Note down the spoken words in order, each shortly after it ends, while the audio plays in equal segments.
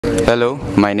Hello,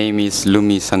 my name is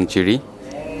Lummi Sangchiri.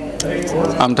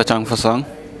 I'm Tachang Fasang.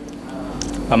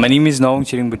 My name is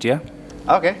Nawang.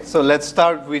 Okay, so let's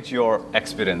start with your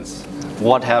experience.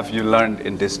 What have you learned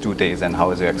in these 2 days and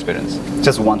how is your experience?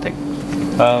 Just one thing.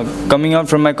 Coming out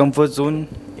from my comfort zone,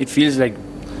 it feels like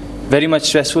very much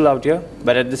stressful out here,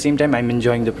 but at the same time, I'm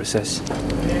enjoying the process.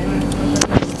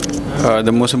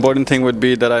 The most important thing would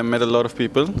be that I met a lot of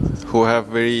people who have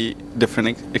very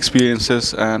different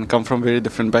experiences and come from very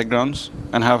different backgrounds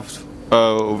and have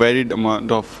a varied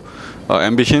amount of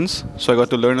ambitions. So I got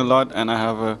to learn a lot and I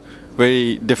have a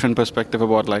very different perspective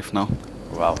about life now.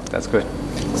 Wow, that's good.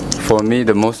 For me,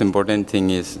 the most important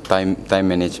thing is time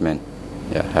management.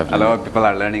 Yeah, a lot of people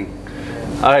are learning.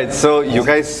 All right, so you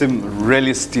guys seem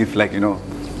really stiff, like,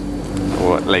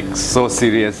 like so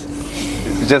serious.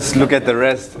 Just look at the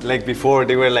rest. Like before,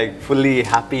 they were like fully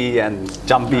happy and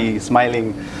jumpy,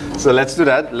 smiling. So let's do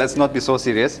that. Let's not be so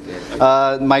serious.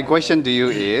 My question to you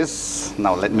is,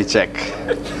 now let me check.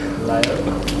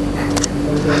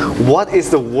 What is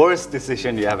the worst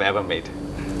decision you have ever made?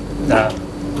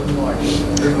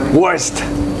 Worst,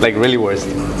 like really worst.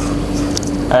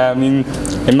 I mean,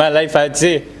 in my life, I'd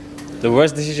say the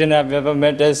worst decision I've ever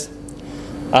made is,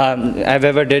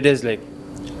 like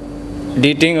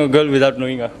dating a girl without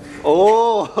knowing her.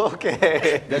 Oh,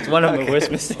 okay. That's one of my worst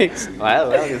mistakes.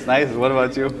 Well, it's nice. What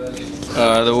about you?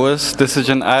 The worst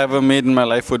decision I ever made in my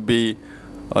life would be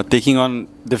taking on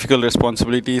difficult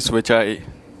responsibilities which I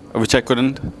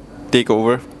couldn't take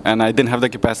over, and I didn't have the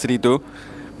capacity to,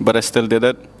 but I still did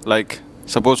it. Like,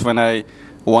 suppose when I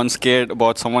once cared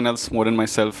about someone else more than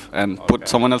myself and put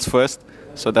someone else first.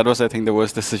 So that was, I think, the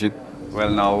worst decision. Well,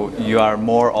 now you are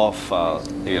more of,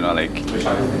 like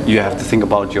you have to think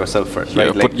about yourself first,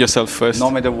 right? Yeah, put yourself first. No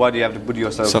matter what, you have to put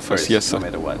yourself first. Yes, sir. No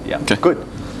matter what, yeah. Okay. Good.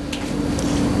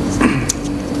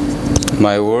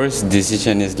 My worst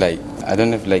decision is like, I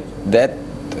don't have like that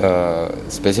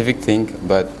specific thing,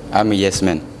 but I'm a yes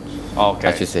man. Okay.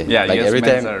 I should say. Yeah, like yes every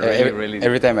men time, are really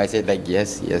every time I say like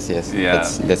yes. Yeah.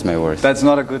 That's my worst. That's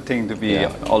not a good thing to be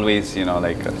always,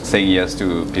 like saying yes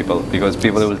to people, because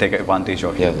people will take advantage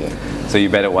of you. Yeah. So you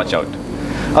better watch out.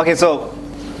 Okay, so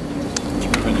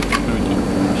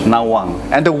Nawang,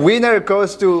 and the winner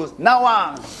goes to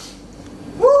Nawang.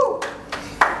 Woo!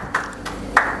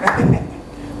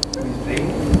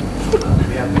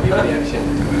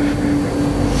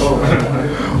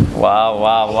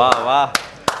 Wow.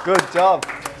 Good job.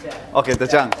 Okay,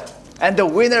 Tachang. And the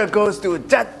winner goes to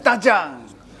Tachang.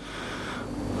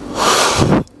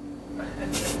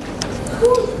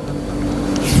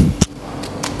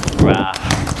 Wow.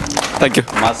 Thank you.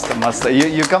 Must.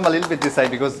 You come a little bit this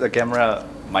side because the camera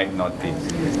might not be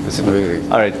visible. Wait.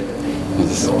 All right.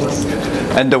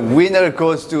 And the winner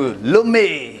goes to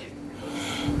Lummi.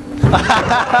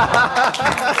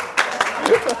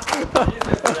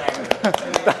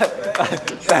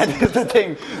 That is the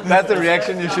thing. That's the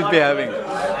reaction you should be having.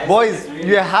 Boys,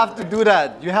 you have to do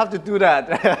that. You have to do that.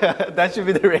 That should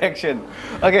be the reaction.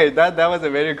 Okay, that was a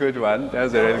very good one. That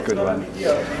was a really good one.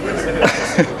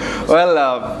 Well,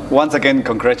 once again,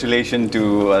 congratulations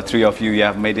to 3 of you. You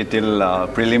have made it till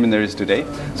preliminaries today.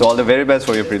 So all the very best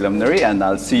for your preliminary, and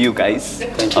I'll see you guys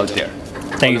out there.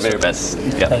 Thank you. All the very best.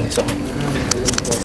 Yeah. Thank you so much.